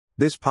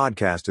This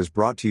podcast is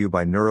brought to you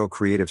by Neuro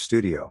Creative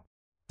Studio,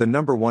 the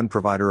 #1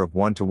 provider of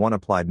one-to-one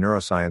applied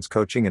neuroscience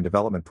coaching and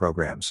development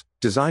programs,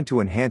 designed to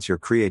enhance your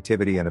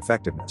creativity and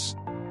effectiveness.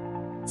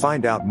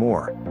 Find out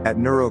more at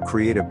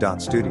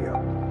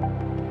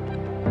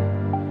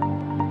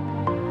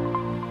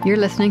neurocreative.studio. You're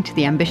listening to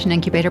the Ambition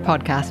Incubator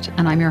podcast,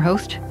 and I'm your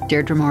host,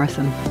 Deirdre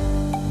Morrison.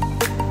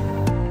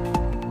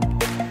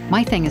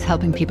 My thing is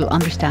helping people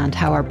understand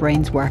how our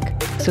brains work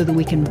so that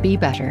we can be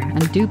better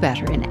and do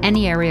better in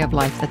any area of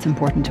life that's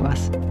important to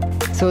us.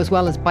 So as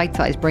well as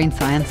bite-sized brain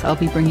science, I'll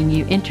be bringing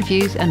you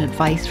interviews and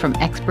advice from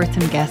experts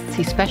and guests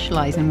who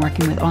specialise in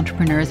working with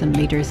entrepreneurs and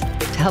leaders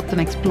to help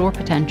them explore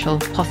potential,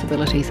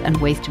 possibilities and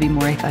ways to be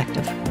more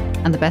effective.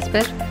 And the best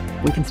bit?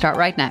 We can start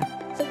right now.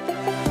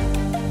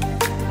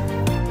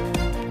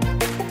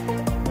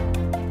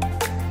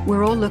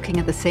 We're all looking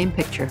at the same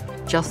picture,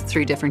 just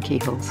through different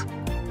keyholes.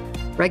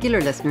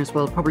 Regular listeners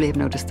will probably have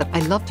noticed that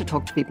I love to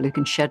talk to people who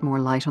can shed more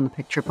light on the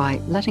picture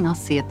by letting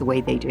us see it the way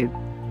they do.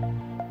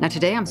 Now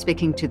today I'm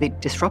speaking to the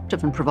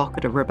disruptive and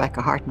provocative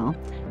Rebecca Hartnell,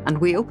 and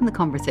we open the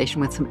conversation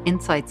with some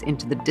insights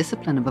into the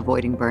discipline of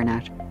avoiding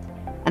burnout.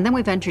 And then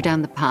we venture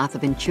down the path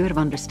of intuitive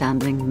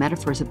understanding,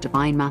 metaphors of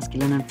divine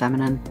masculine and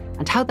feminine,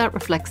 and how that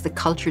reflects the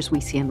cultures we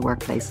see in the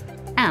workplace,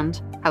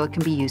 and how it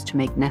can be used to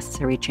make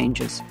necessary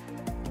changes.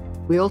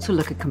 We also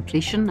look at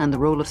completion and the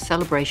role of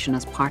celebration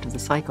as part of the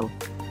cycle.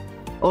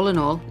 All in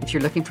all, if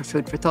you're looking for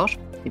food for thought,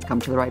 you've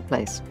come to the right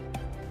place.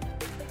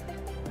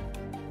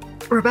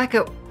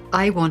 Rebecca,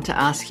 I want to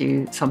ask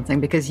you something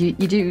because you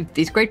do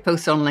these great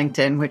posts on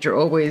LinkedIn, which are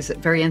always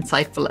very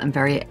insightful and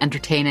very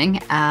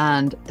entertaining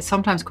and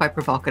sometimes quite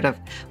provocative.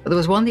 But there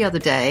was one the other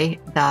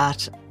day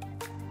that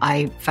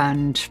I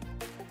found,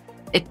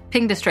 it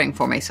pinged a string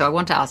for me, so I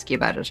want to ask you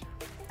about it.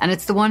 And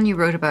it's the one you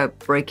wrote about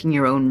breaking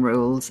your own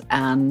rules,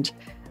 and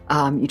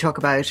you talk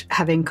about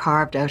having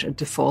carved out a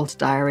default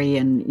diary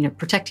and,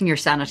 protecting your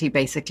sanity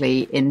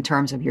basically in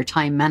terms of your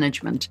time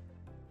management,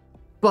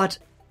 but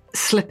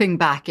slipping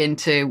back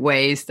into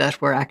ways that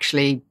we're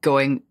actually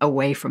going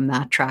away from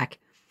that track.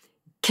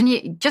 Can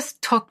you just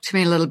talk to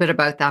me a little bit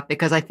about that?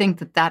 Because I think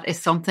that that is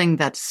something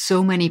that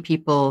so many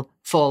people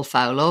fall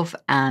foul of,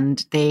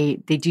 and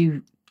they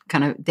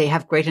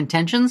have great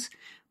intentions,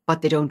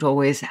 but they don't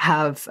always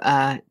have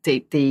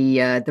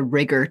the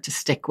rigor to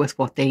stick with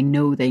what they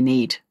know they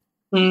need.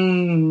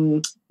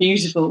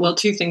 Beautiful. Well,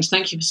 two things.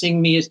 Thank you for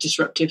seeing me as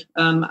disruptive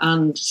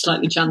and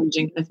slightly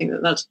challenging. I think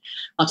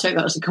I'll take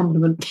that as a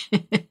compliment.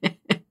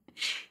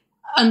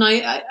 And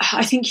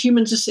I think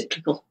humans are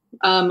cyclical.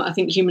 I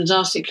think humans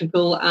are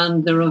cyclical,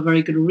 and there are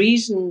very good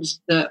reasons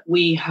that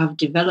we have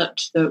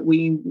developed that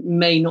we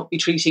may not be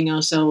treating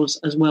ourselves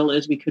as well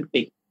as we could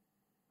be.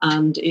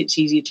 And it's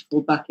easy to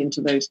fall back into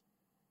those.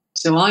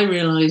 So I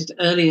realized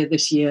earlier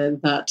this year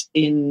that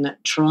in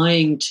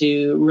trying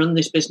to run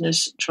this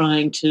business,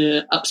 trying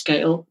to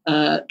upscale,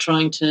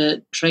 trying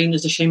to train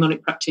as a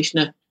shamanic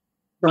practitioner,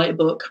 write a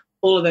book,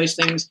 all of those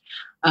things,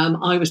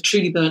 I was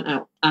truly burnt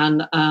out.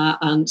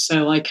 And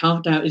so I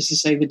carved out, as you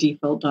say, the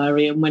default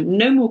diary and went,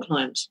 no more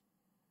clients.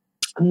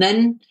 And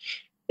then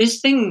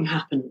this thing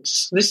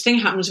happens. This thing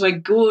happens where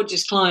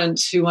gorgeous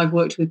clients who I've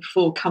worked with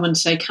before come and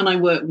say, can I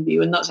work with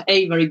you? And that's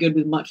very good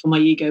for my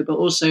ego, but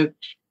also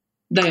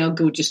they are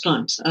gorgeous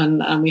clients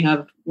and we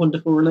have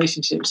wonderful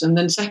relationships. And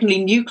then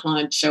secondly, new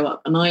clients show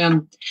up, and I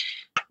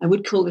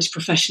would call this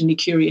professionally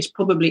curious,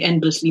 probably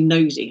endlessly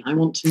nosy. I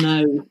want to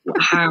know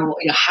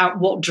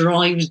what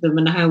drives them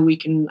and how we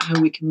can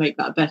make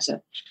that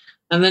better.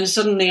 And then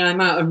suddenly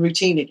I'm out of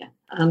routine again,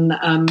 and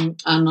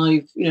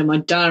I've my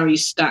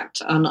diary's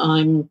stacked, and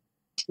I'm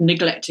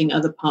neglecting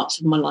other parts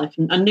of my life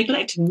and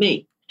neglecting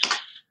me.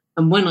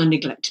 And when I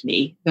neglect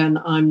me, then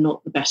I'm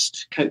not the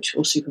best coach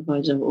or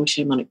supervisor or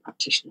shamanic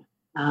practitioner.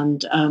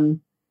 And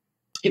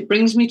it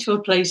brings me to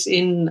a place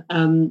in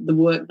the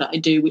work that I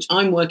do, which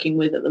I'm working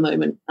with at the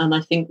moment, and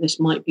I think this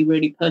might be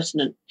really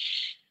pertinent.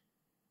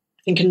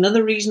 I think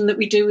another reason that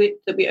we do it,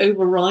 that we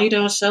override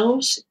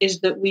ourselves, is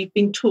that we've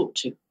been taught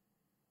to.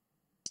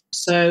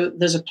 So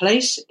there's a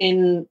place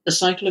in the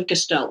cycle of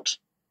Gestalt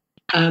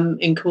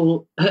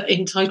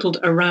entitled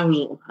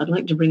Arousal. I'd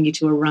like to bring you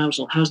to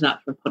arousal. How's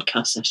that for a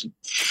podcast session?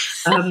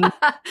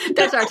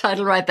 That's our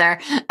title right there.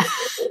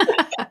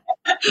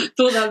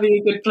 Thought that'd be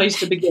a good place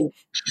to begin.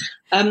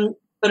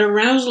 But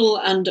arousal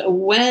and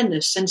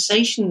awareness,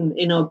 sensation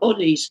in our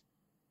bodies,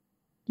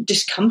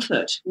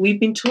 discomfort, we've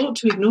been taught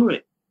to ignore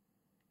it.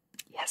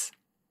 Yes.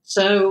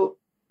 So,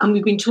 and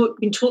we've been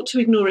taught to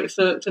ignore it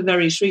for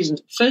various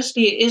reasons.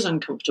 Firstly, it is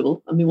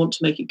uncomfortable and we want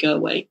to make it go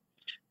away.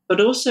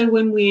 But also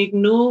when we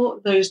ignore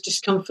those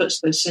discomforts,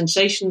 those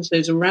sensations,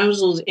 those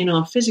arousals in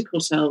our physical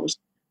selves,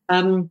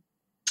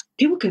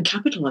 people can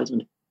capitalize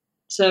on it.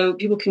 So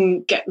people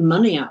can get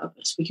money out of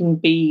us. We can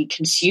be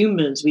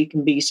consumers. We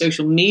can be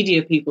social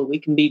media people. We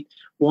can be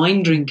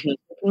wine drinkers.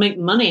 We can make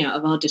money out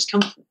of our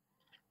discomfort.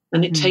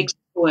 And it takes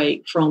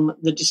away from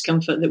the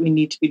discomfort that we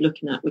need to be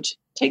looking at, which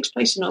takes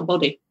place in our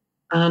body.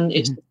 And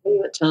it's the thing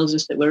that tells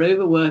us that we're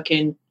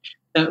overworking,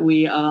 that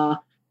we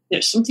are,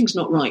 something's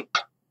not right.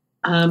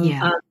 And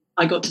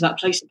I got to that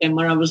place again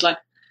where I was like,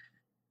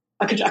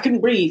 I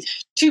couldn't breathe.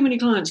 Too many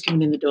clients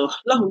coming in the door.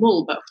 Love them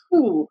all, but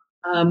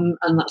and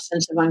that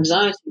sense of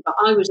anxiety. But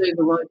I was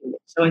overriding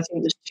it. So I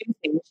think there's two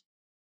things.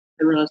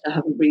 I realise I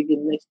haven't breathed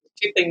in this.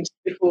 Two things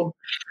before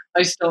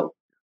I stop.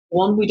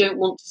 One, we don't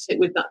want to sit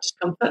with that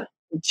discomfort.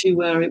 And two,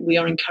 where we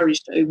are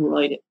encouraged to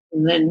override it.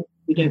 And then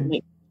we don't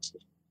make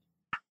decisions.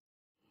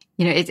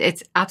 You know,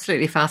 it's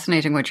absolutely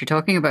fascinating what you're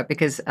talking about,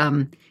 because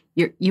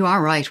you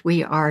are right.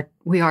 We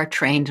are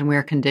trained and we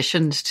are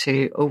conditioned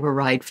to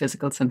override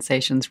physical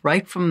sensations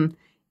right from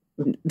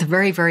the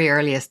very, very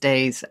earliest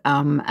days.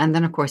 And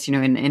then, of course, you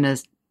know,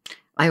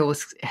 I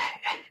always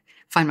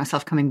find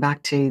myself coming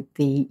back to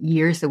the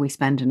years that we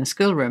spend in a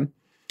schoolroom,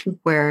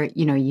 where,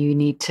 you know, you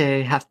need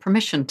to have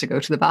permission to go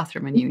to the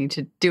bathroom and you need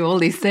to do all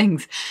these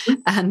things.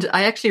 And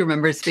I actually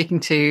remember speaking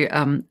to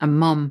a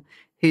mum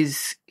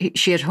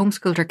she had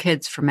homeschooled her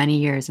kids for many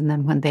years. And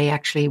then when they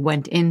actually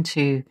went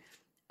into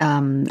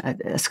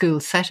a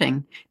school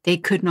setting, they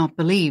could not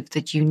believe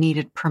that you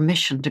needed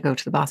permission to go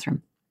to the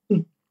bathroom.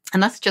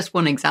 And that's just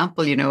one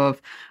example, you know,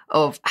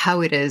 of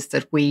how it is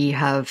that we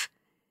have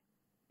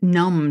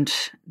numbed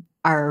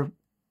our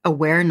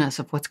awareness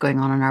of what's going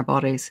on in our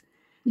bodies.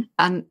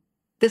 And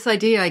this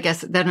idea, I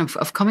guess, then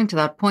of coming to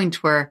that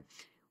point where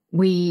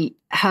we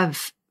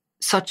have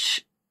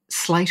such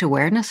slight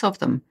awareness of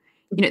them,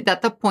 you know,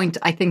 at that point,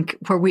 I think,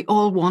 where we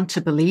all want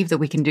to believe that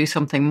we can do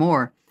something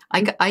more.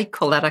 I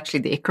call that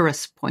actually the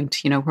Icarus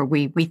point, you know, where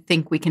we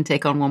think we can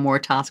take on one more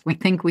task. We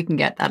think we can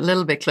get that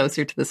little bit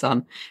closer to the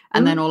sun.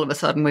 And then all of a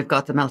sudden we've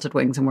got the melted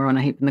wings and we're on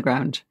a heap in the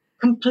ground.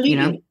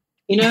 Completely.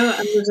 You know,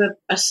 and there's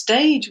a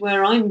stage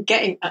where I'm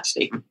getting,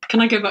 actually, can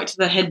I go back to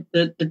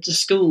the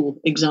school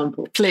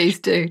example? Please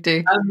do.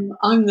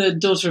 I'm the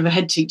daughter of a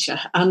head teacher,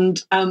 and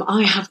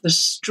I have the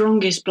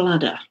strongest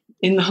bladder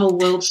in the whole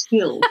world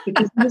still,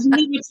 because there's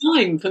never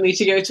time for me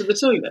to go to the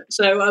toilet.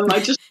 So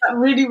that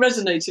really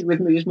resonated with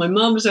me. As my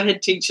mum was a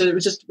head teacher, there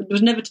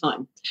was never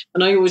time,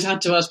 and I always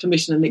had to ask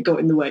permission, and it got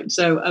in the way.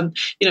 So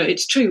you know,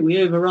 it's true,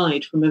 we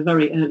override from a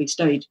very early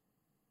stage.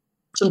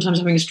 Sometimes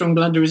having a strong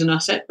bladder is an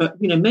asset, but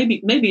you know,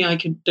 maybe I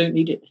don't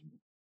need it.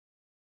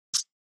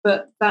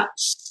 But that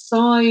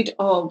side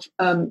of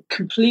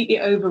completely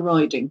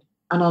overriding,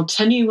 and I'll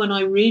tell you when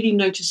I really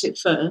notice it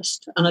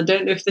first, and I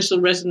don't know if this will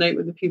resonate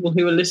with the people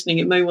who are listening,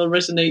 it may well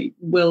resonate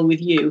well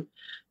with you,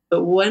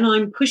 but when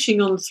I'm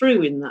pushing on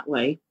through in that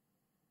way,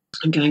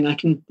 I'm going,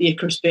 the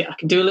Icarus bit, I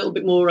can do a little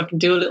bit more,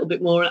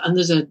 and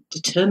there's a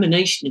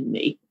determination in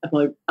me.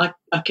 I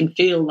can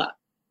feel that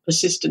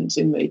persistence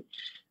in me.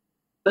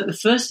 But the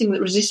first thing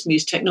that resists me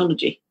is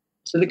technology.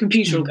 So the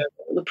computer will go,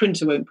 or the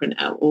printer won't print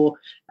out, or,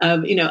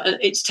 you know,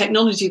 it's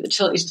technology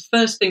is the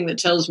first thing that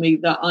tells me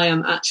that I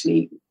am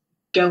actually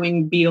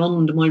going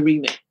beyond my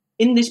remit.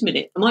 In this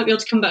minute, I might be able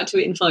to come back to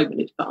it in 5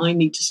 minutes, but I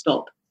need to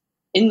stop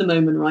in the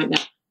moment right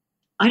now.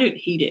 I don't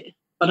heed it,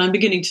 but I'm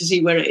beginning to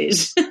see where it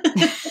is.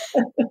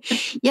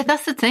 Yeah,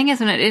 that's the thing,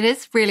 isn't it? It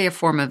is really a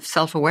form of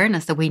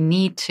self-awareness that we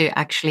need to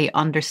actually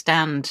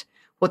understand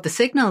what the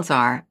signals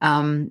are.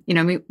 You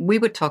know, we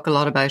would talk a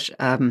lot about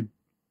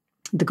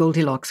the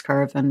Goldilocks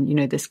curve and, you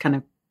know, this kind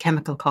of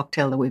chemical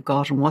cocktail that we've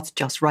got and what's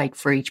just right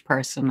for each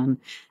person, and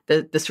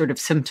the sort of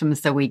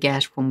symptoms that we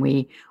get when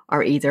we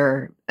are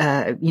either,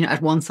 you know,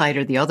 at one side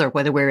or the other,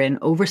 whether we're in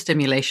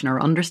overstimulation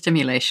or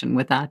understimulation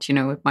with that. You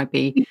know, it might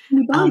be...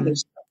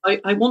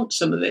 I want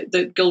some of it,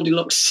 the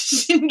Goldilocks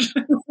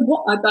syndrome.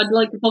 I'd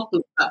like a bottle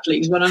of that,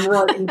 please, when I'm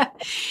writing.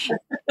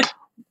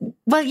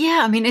 Well,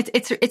 yeah, I mean,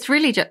 it's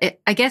really just,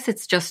 I guess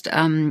it's just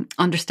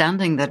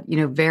understanding that, you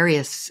know,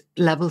 various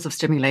levels of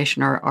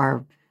stimulation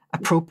are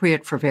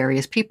appropriate for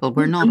various people.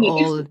 We're not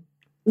all,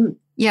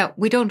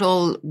 we don't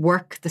all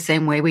work the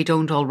same way. We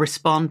don't all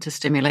respond to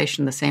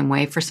stimulation the same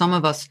way. For some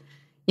of us,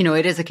 you know,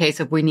 it is a case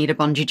of we need a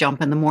bungee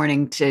jump in the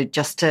morning to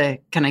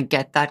kind of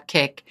get that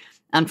kick.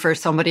 And for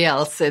somebody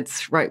else,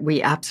 it's right,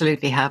 we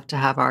absolutely have to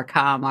have our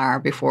calm hour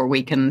before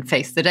we can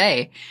face the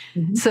day.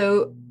 Mm-hmm.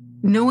 So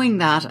knowing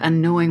that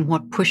and knowing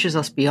what pushes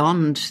us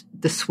beyond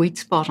the sweet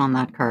spot on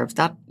that curve,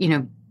 that, you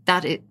know,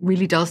 that it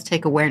really does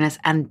take awareness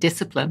and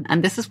discipline.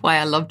 And this is why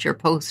I loved your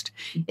post.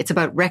 It's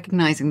about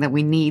recognizing that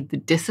we need the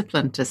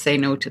discipline to say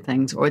no to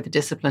things, or the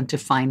discipline to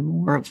find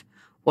more of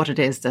what it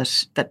is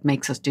that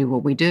makes us do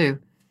what we do.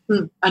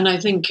 And I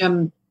think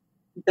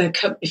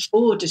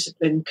before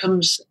discipline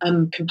comes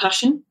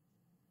compassion.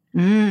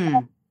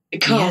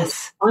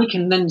 Because I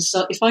can then,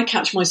 if I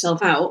catch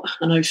myself out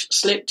and I've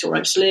slipped or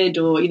I've slid,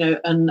 or, you know,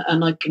 and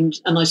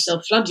I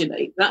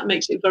self-flagellate, that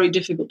makes it very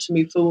difficult to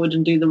move forward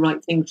and do the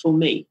right thing for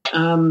me,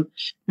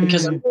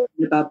 because I'm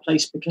in a bad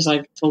place because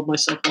I've told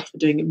myself off for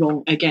doing it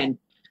wrong again.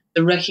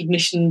 The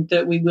recognition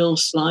that we will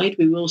slide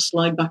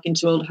back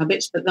into old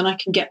habits, but then I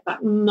can get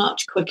back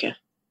much quicker,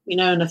 you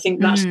know. And I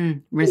think that's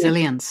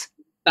resilience.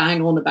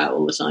 Bang on about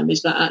all the time,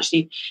 is that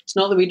actually it's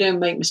not that we don't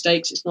make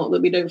mistakes, it's not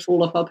that we don't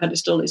fall off our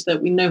pedestal, it's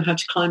that we know how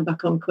to climb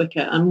back on quicker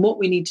and what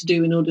we need to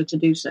do in order to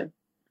do so.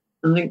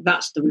 And I think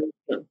that's the real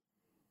skill.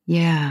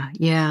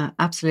 Yeah,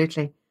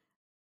 absolutely.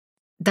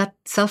 That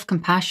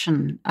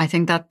self-compassion, I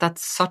think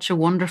that's such a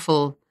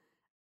wonderful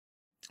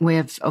way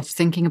of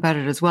thinking about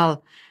it as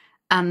well.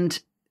 And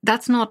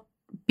that's not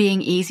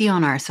being easy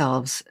on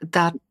ourselves.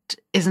 That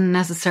isn't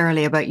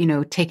necessarily about,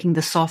 taking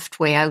the soft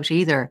way out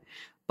either,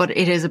 but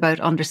it is about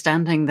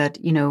understanding that,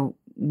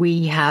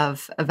 we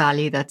have a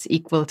value that's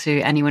equal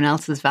to anyone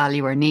else's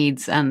value or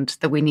needs, and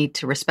that we need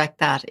to respect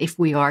that if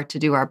we are to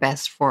do our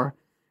best for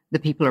the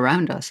people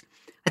around us.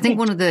 I think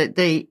one of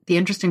the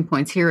interesting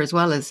points here as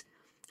well is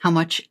how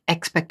much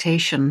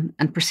expectation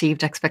and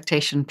perceived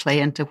expectation play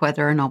into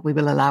whether or not we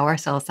will allow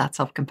ourselves that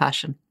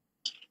self-compassion.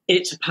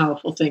 It's a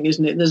powerful thing,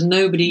 isn't it? There's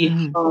nobody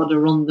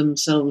harder on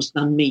themselves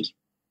than me.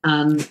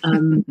 And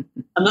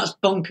that's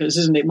bonkers,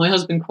 isn't it? My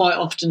husband quite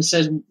often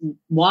says,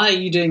 why are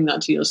you doing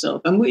that to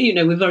yourself? And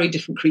we're very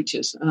different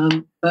creatures.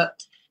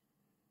 But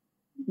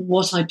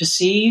what I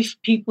perceive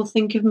people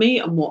think of me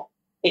and what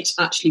it's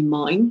actually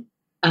mine,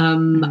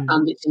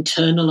 and it's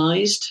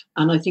internalized.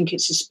 And I think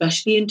it's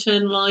especially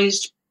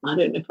internalized. I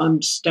don't know if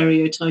I'm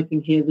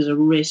stereotyping here, there's a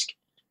risk,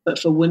 but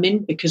for women,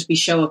 because we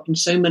show up in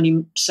so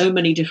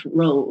many different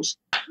roles,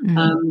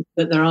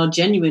 that there are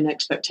genuine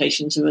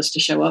expectations of us to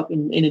show up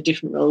in a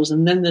different roles.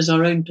 And then there's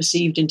our own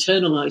perceived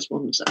internalized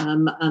ones.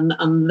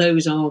 And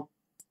those are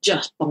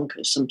just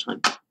bonkers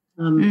sometimes.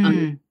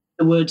 And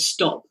the word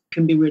stop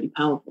can be really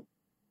powerful.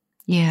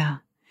 Yeah.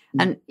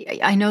 And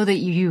I know that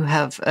you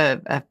have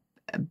a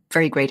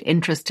very great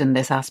interest in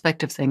this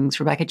aspect of things.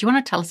 Rebecca, do you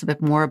want to tell us a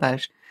bit more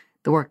about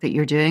the work that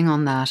you're doing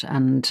on that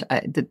and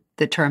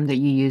the term that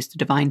you use, the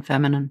divine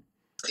feminine?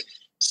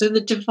 So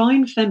the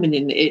divine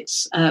feminine,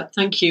 it's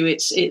thank you.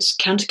 It's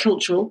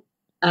countercultural.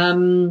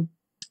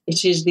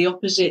 It is the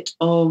opposite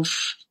of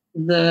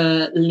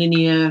the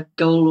linear,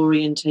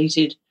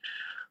 goal-orientated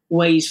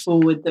ways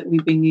forward that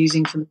we've been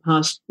using for the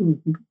past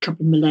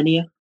couple of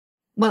millennia.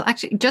 Well,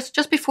 actually,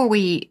 just before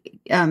we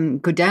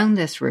go down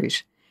this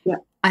route,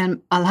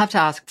 I'll have to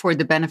ask, for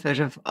the benefit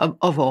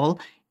of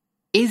all,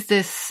 is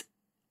this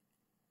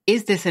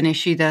an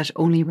issue that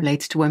only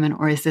relates to women,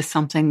 or is this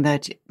something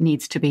that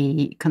needs to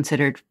be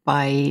considered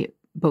by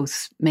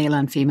both male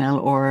and female,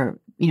 or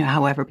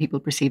however people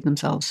perceive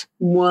themselves?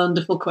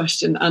 Wonderful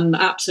question, and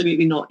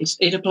absolutely not.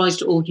 It applies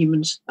to all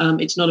humans.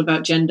 It's not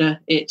about gender.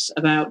 It's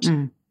about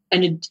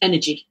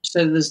energy.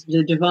 So there's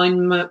the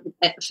divine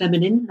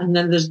feminine, and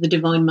then there's the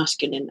divine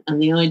masculine,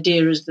 and the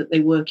idea is that they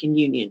work in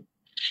union.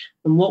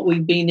 And what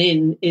we've been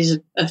in is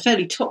a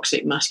fairly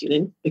toxic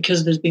masculine,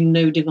 because there's been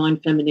no divine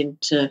feminine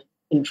to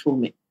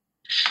inform it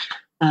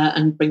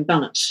and bring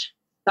balance.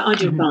 The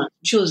idea of balance,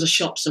 I'm sure there's a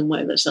shop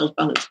somewhere that sells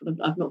balance, but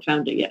I've not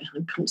found it yet.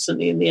 I'm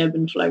constantly in the ebb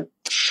and flow.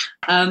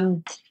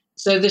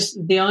 So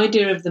the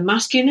idea of the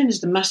masculine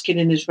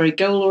is very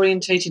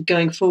goal-orientated,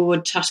 going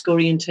forward,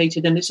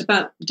 task-orientated, and it's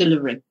about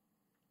delivering.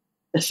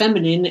 The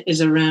feminine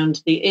is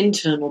around the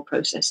internal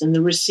process and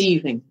the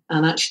receiving,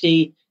 and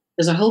actually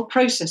there's a whole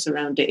process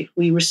around it. If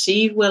we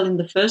receive well in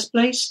the first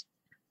place,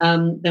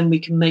 then we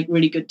can make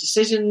really good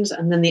decisions,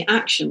 and then the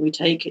action we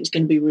take is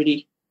going to be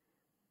really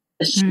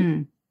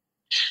astute.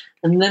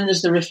 And then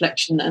there's the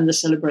reflection and the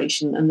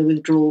celebration and the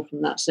withdrawal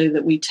from that, so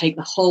that we take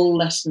the whole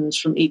lessons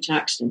from each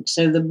accident.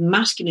 So the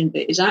masculine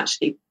bit is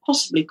actually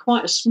possibly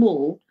quite a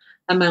small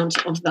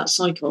amount of that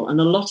cycle, and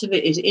a lot of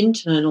it is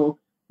internal,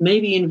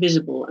 maybe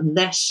invisible, and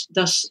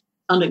thus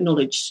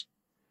unacknowledged.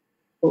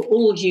 But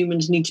all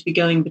humans need to be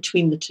going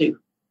between the two.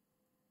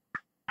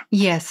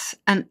 Yes,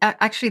 and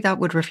actually that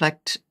would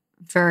reflect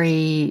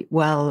very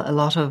well a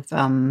lot of,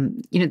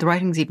 the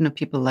writings even of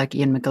people like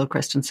Ian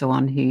McGilchrist and so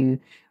on, who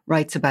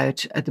writes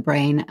about the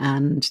brain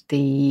and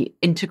the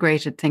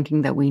integrated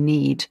thinking that we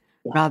need,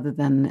 rather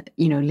than,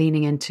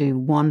 leaning into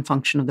one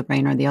function of the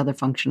brain or the other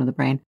function of the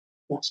brain.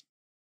 Yes.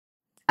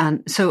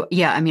 And so,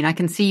 I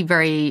can see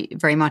very,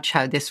 very much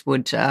how this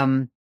would,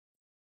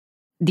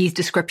 these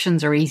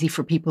descriptions are easy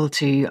for people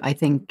to, I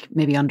think,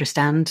 maybe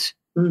understand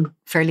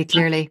fairly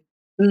clearly.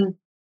 I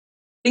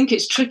think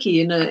it's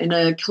tricky in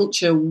a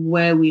culture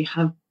where we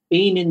have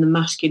been in the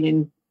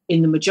masculine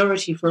in the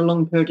majority for a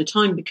long period of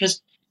time,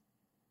 because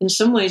in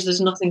some ways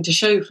there's nothing to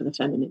show for the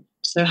feminine.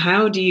 So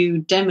how do you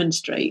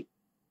demonstrate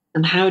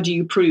and how do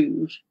you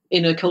prove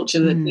in a culture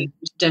that needs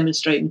to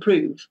demonstrate and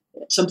prove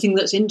something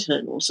that's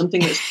internal,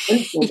 something that's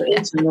central but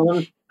internal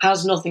and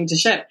has nothing to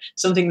show,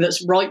 something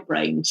that's right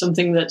brain,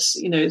 something that's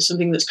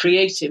something that's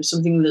creative,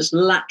 something that's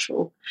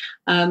lateral.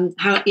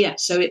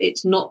 So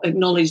it's not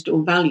acknowledged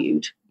or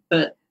valued,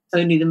 but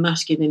only the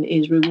masculine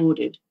is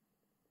rewarded.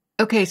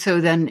 Okay,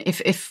 so then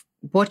if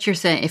what you're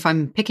saying, if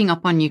I'm picking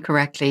up on you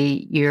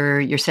correctly,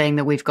 you're saying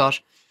that we've got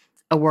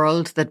a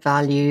world that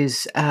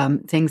values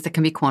things that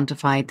can be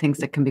quantified, things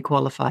that can be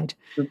qualified,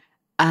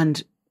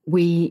 and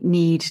we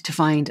need to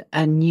find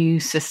a new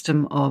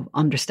system of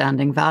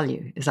understanding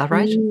value. Is that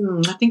right?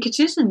 I think it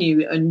is a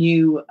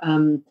new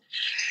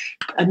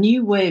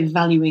way of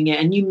valuing it,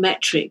 a new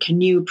metric, a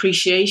new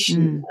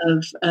appreciation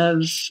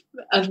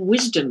of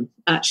wisdom,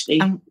 actually.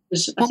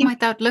 What might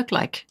that look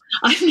like?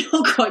 I'm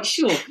not quite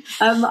sure.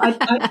 I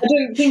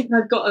don't think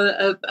I've got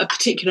a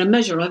particular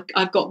measure.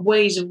 I've got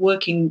ways of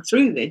working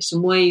through this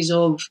and ways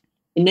of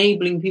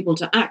enabling people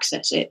to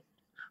access it.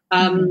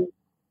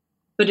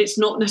 But it's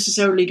not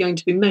necessarily going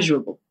to be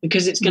measurable,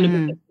 because it's going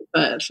to be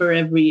for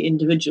every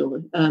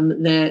individual.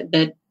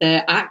 Their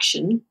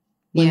action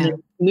when they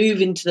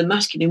move into the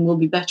masculine will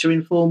be better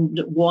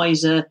informed,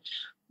 wiser.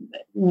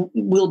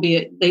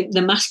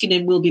 The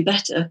masculine will be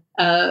better,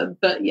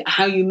 but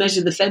how you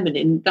measure the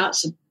feminine,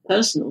 that's a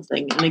personal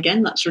thing. And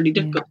again, that's really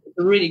difficult. It's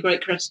a really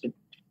great question,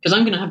 because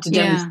I'm going to have to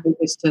demonstrate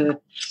this to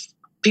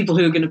people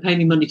who are going to pay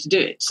me money to do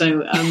it.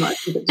 So I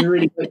think it's a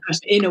really great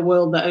question in a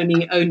world that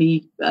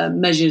only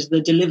measures the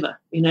deliver,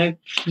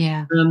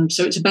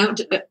 so it's about,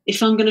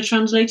 if I'm going to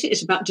translate it,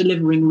 it's about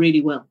delivering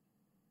really well.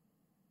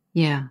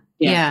 Yeah.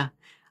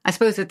 I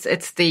suppose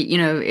it's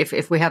the,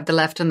 if we have the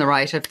left and the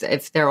right,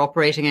 if they're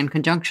operating in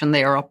conjunction,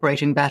 they are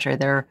operating better.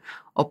 They're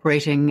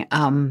operating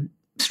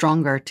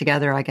stronger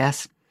together, I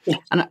guess. Yeah.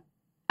 And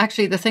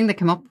actually, the thing that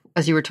came up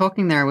as you were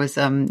talking there was,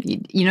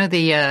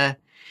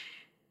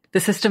 the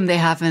system they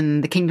have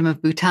in the Kingdom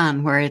of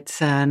Bhutan, where it's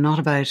not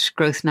about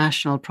gross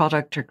national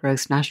product or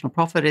gross national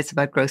profit. It's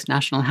about gross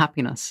national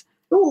happiness.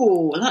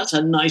 Oh, that's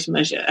a nice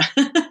measure.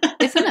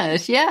 Isn't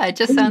it? Yeah, it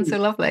just sounds so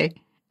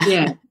lovely.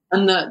 Yeah.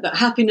 And the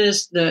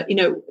happiness,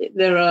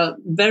 there are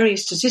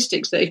various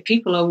statistics that if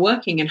people are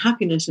working in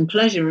happiness and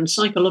pleasure and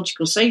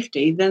psychological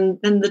safety, then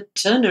the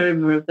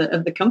turnover of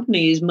the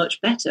company is much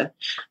better.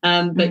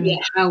 But yet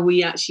how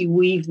we actually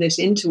weave this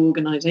into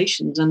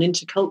organizations and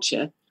into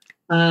culture,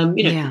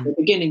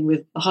 beginning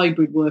with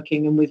hybrid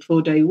working and with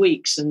 4-day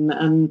weeks,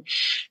 and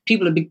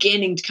people are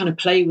beginning to kind of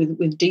play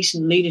with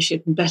decent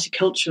leadership and better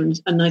culture.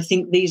 And I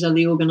think these are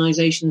the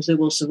organizations that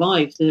will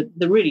survive the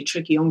really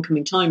tricky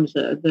oncoming times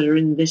that are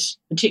in this,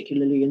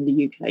 particularly in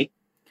the UK,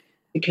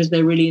 because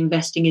they're really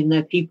investing in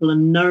their people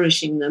and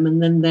nourishing them.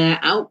 And then their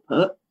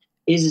output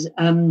is,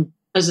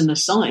 as an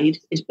aside,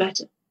 is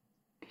better.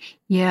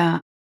 Yeah,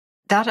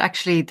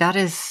 that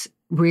is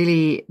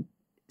really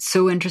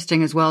so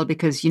interesting as well,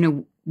 because,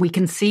 we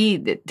can see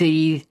that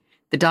the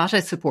data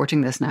is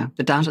supporting this now.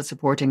 The data is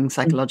supporting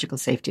psychological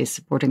safety, is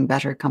supporting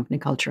better company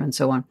culture and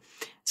so on.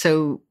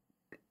 So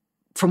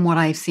from what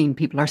I've seen,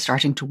 people are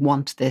starting to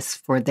want this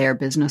for their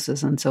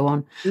businesses and so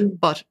on.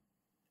 But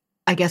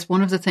I guess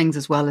one of the things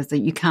as well is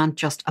that you can't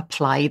just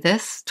apply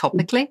this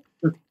topically.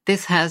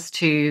 This has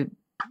to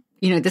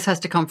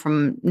come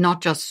from not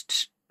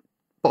just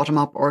bottom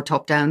up or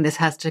top down. This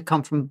has to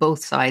come from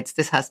both sides.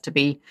 This has to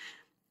be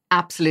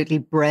absolutely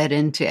bred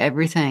into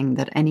everything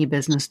that any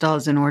business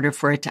does in order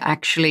for it to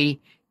actually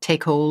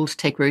take hold,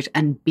 take root,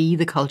 and be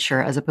the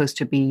culture as opposed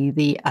to be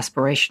the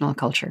aspirational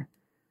culture.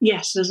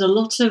 Yes, there's a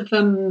lot of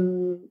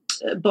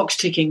box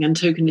ticking and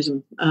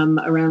tokenism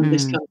around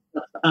this kind of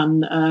stuff,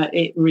 and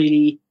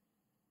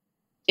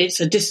it's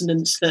a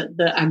dissonance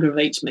that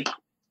aggravates me,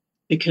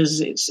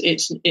 because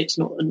it's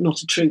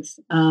not a truth.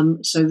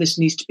 So this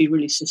needs to be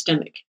really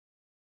systemic.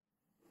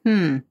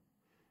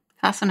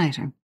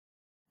 Fascinating.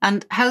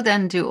 And how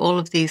then do all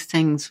of these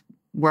things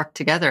work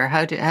together?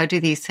 How do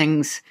these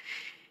things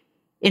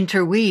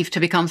interweave to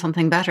become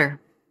something better?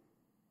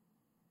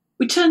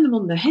 We turn them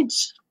on their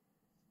heads.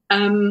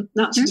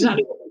 That's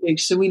exactly what we do.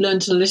 So we learn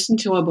to listen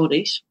to our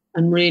bodies,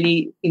 and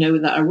really,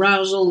 with that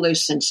arousal,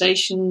 those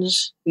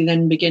sensations, we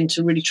then begin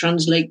to really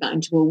translate that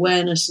into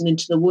awareness and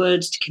into the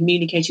words to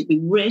communicate it with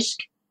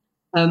risk.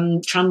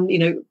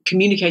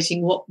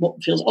 Communicating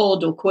what feels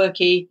odd or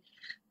quirky.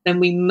 Then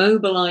we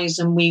mobilize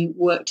and we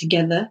work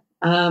together.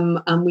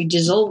 And we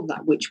dissolve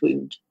that witch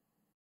wound.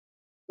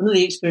 One of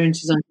the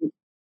experiences I had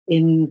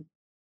in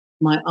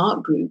my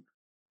art group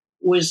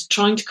was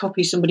trying to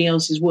copy somebody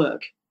else's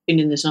work. Been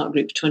in this art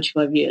group for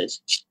 25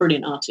 years. She's a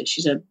brilliant artist.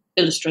 She's an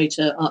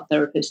illustrator, art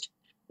therapist.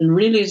 And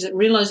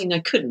realizing I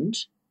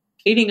couldn't,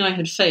 feeling I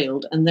had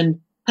failed, and then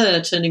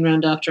her turning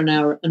around after an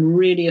hour and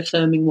really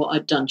affirming what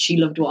I'd done. She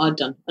loved what I'd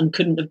done and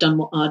couldn't have done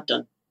what I'd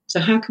done. So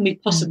how can we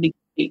possibly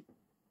compete?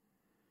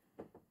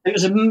 It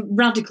was a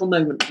radical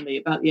moment for me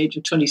about the age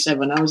of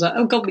 27. I was like,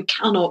 oh, God, we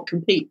cannot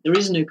compete. There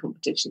is no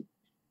competition.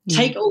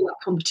 Take all that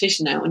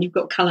competition out and you've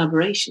got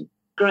collaboration.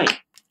 Great.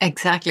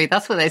 Exactly.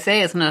 That's what they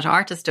say, isn't it?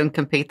 Artists don't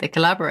compete, they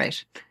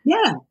collaborate.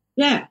 Yeah.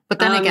 But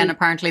then again,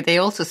 apparently they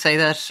also say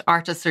that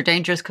artists are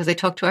dangerous because they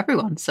talk to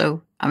everyone.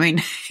 So, I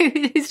mean,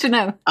 who's to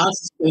know?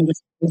 Artists are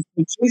dangerous.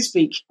 To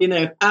speak,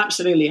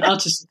 absolutely.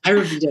 Artists are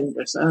terribly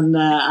dangerous. And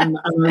I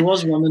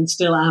was one and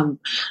still am.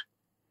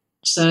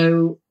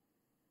 So,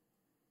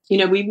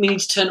 we need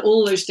to turn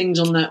all those things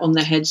on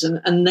their heads,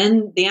 and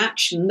then the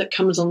action that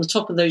comes on the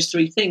top of those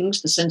three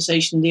things, the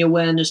sensation, the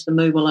awareness, the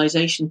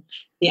mobilization,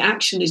 the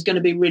action is going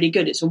to be really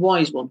good. It's a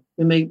wise one.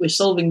 We're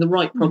solving the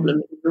right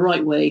problem the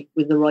right way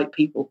with the right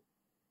people.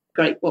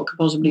 Great. What could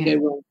possibly go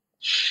wrong?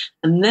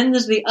 And then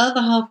there's the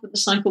other half of the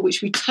cycle,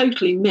 which we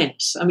totally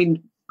miss. I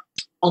mean,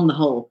 on the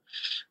whole,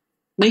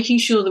 making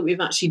sure that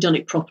we've actually done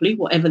it properly,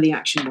 whatever the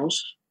action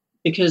was,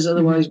 because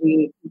otherwise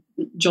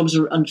jobs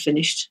are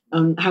unfinished.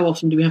 How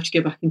often do we have to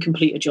go back and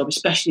complete a job,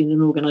 especially in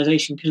an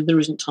organisation, because there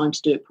isn't time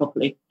to do it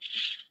properly?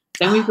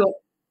 Then we've got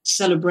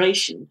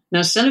celebration.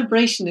 Now,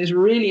 celebration is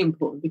really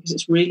important because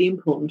it's really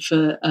important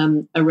for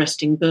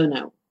arresting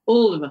burnout.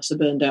 All of us are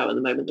burned out at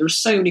the moment. There are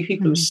so many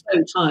people who are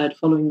so tired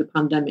following the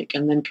pandemic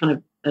and then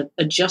kind of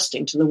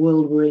adjusting to the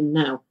world we're in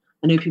now.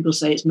 I know people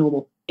say it's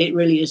normal. It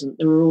really isn't.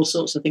 There are all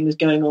sorts of things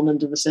going on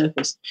under the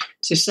surface.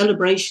 So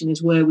celebration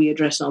is where we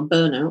address our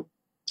burnout.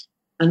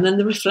 And then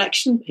the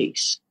reflection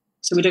piece.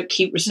 So we don't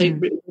keep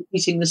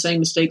repeating the same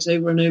mistakes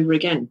over and over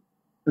again,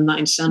 and that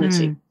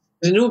insanity.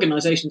 Because in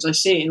organisations, I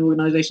see it in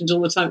organisations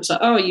all the time. It's like,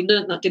 oh, you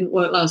learned that didn't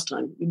work last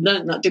time. You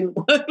learned that didn't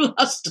work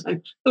last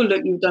time. Oh,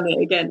 look, you've done it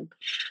again.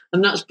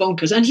 And that's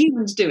bonkers. And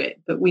humans do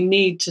it, but we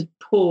need to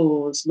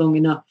pause long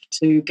enough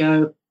to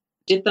go,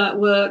 did that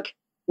work?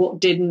 What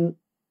didn't?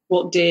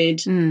 What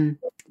did? And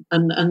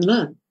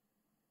learn.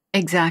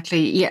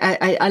 Exactly. Yeah,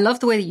 I love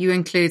the way that you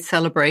include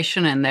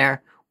celebration in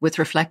there with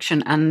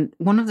reflection. And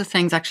one of the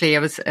things, actually, I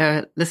was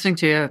listening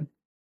to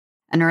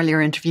an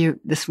earlier interview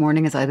this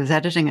morning as I was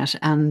editing it,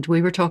 and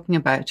we were talking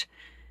about,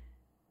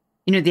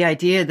 the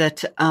idea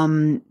that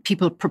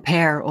people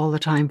prepare all the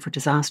time for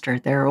disaster.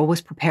 They're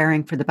always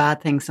preparing for the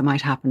bad things that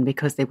might happen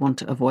because they want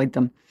to avoid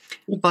them.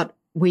 But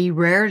we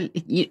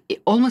rarely,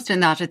 almost in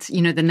that, it's, the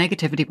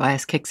negativity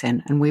bias kicks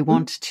in, and we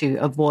want to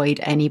avoid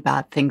any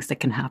bad things that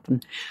can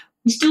happen.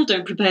 You still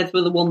don't prepare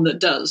for the one that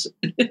does.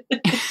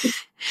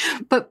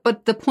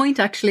 But the point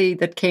actually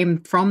that came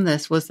from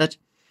this was that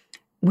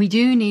we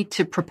do need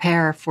to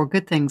prepare for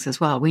good things as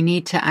well. We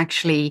need to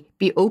actually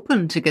be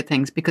open to good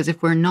things, because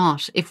if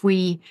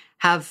we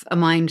have a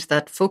mind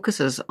that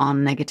focuses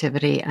on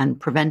negativity and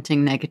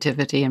preventing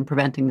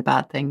the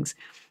bad things,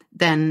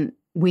 then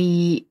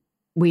we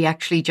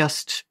actually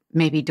just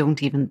maybe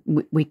don't even,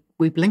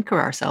 we blinker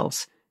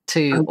ourselves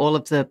to all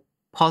of the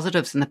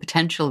positives and the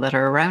potential that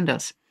are around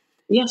us.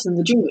 Yes, and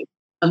the joy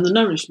and the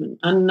nourishment.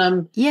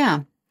 And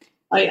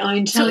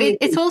so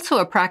it's also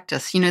a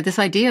practice, this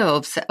idea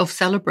of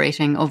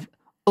celebrating, of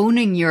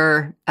owning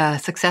your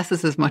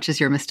successes as much as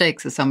your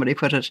mistakes, as somebody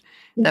put it,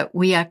 that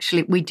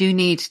we do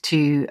need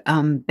to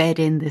bed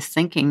in this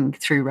thinking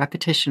through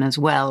repetition as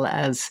well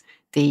as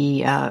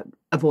the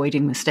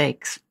avoiding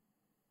mistakes.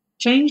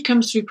 Change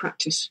comes through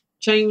practice.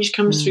 Change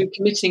comes through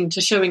committing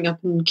to showing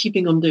up and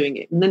keeping on doing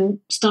it, and then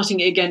starting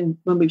it again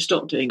when we've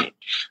stopped doing it.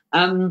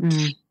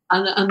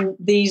 And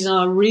these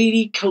are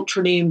really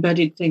culturally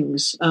embedded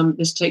things.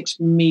 This takes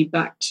me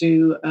back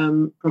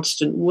to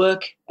Protestant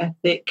work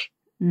ethic.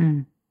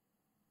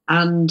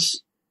 And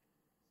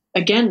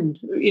again,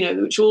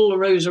 which all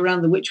arose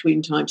around the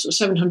witch-weaving time. So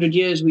 700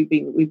 years we've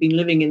been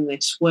living in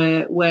this,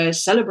 where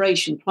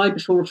celebration, pride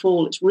before a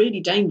fall, it's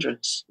really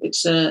dangerous.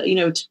 It's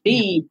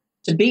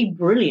to be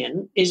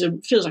brilliant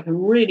feels like a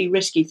really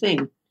risky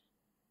thing.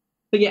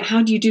 But yet,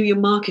 how do you do your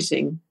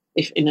marketing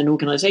if in an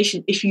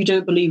organisation if you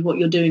don't believe what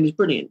you're doing is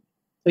brilliant?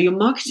 So your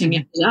marketing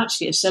is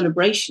actually a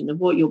celebration of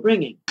what you're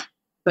bringing.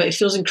 But it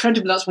feels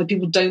incredible. That's why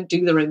people don't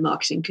do their own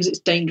marketing, because it's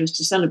dangerous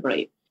to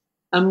celebrate.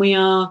 And we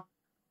are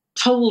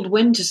told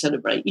when to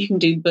celebrate. You can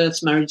do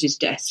births, marriages,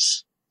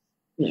 deaths,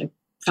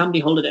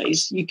 family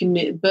holidays. You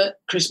can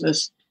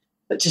Christmas.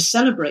 But to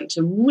celebrate,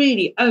 to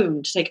really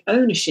own, to take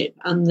ownership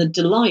and the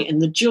delight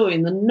and the joy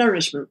and the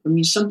nourishment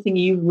from something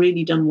you've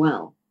really done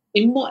well,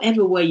 in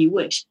whatever way you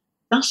wish,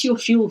 that's your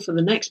fuel for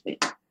the next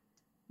bit.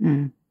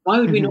 Why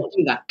would we not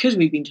do that? Because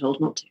we've been told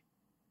not to.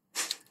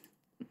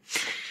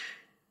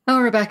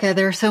 Oh, Rebecca,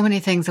 there are so many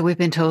things that we've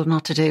been told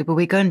not to do, but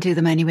we go and do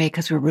them anyway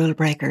because we're rule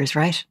breakers,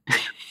 right?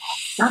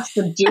 That's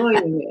the joy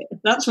of it.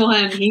 That's why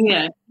I'm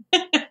here.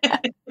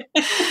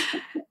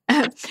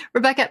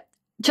 Rebecca,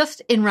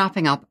 just in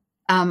wrapping up,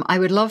 I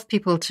would love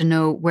people to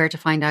know where to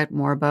find out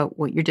more about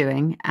what you're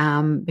doing,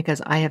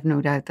 because I have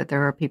no doubt that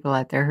there are people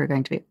out there who are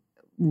going to be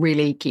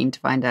really keen to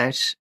find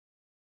out.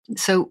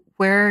 So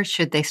where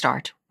should they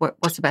start?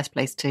 What's the best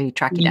place to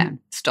track you down,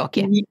 stalk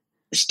you?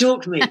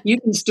 Stalk me. You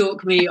can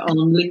stalk me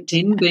on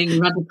LinkedIn, being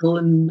radical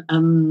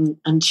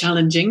and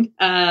challenging,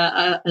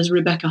 as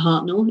Rebecca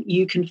Hartnell.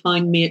 You can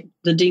find me at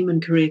The Demon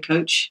Career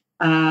Coach,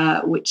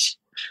 which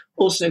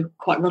also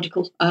quite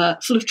radical,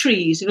 full of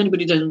trees. If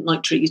anybody doesn't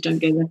like trees, don't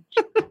go there.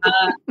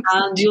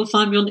 And you'll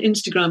find me on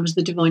Instagram as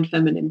The Divine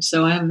Feminine.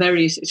 So I have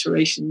various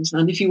iterations.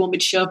 And if you want me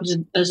to show up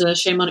as a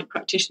shamanic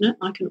practitioner,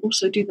 I can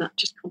also do that.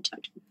 Just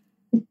contact me.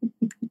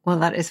 Well,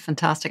 that is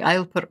fantastic.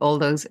 I'll put all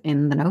those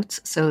in the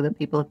notes so that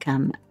people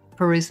can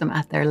peruse them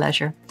at their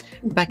leisure.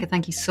 Rebecca,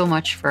 thank you so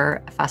much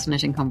for a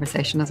fascinating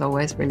conversation as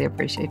always. Really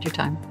appreciate your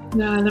time.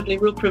 No, lovely,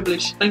 real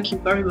privilege. Thank you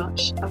very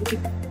much. Have a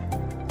good day.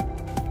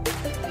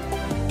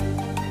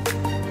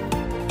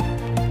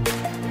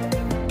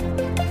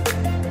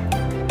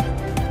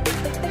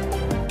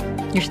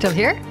 You're still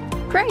here?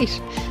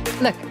 Great.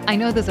 Look, I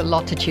know there's a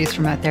lot to choose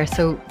from out there,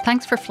 so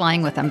thanks for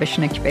flying with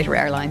Ambition Incubator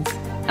Airlines.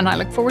 And I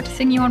look forward to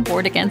seeing you on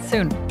board again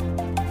soon.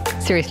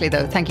 Seriously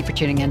though, thank you for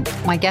tuning in.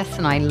 My guests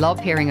and I love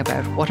hearing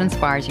about what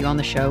inspires you on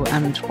the show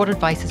and what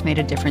advice has made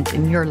a difference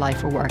in your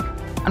life or work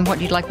and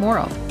what you'd like more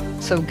of.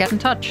 So get in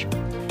touch.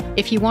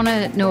 If you want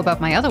to know about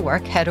my other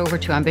work, head over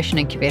to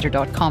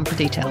ambitionincubator.com for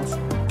details.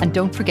 And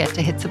don't forget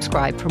to hit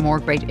subscribe for more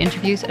great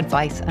interviews,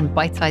 advice and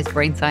bite-sized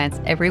brain science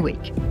every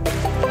week.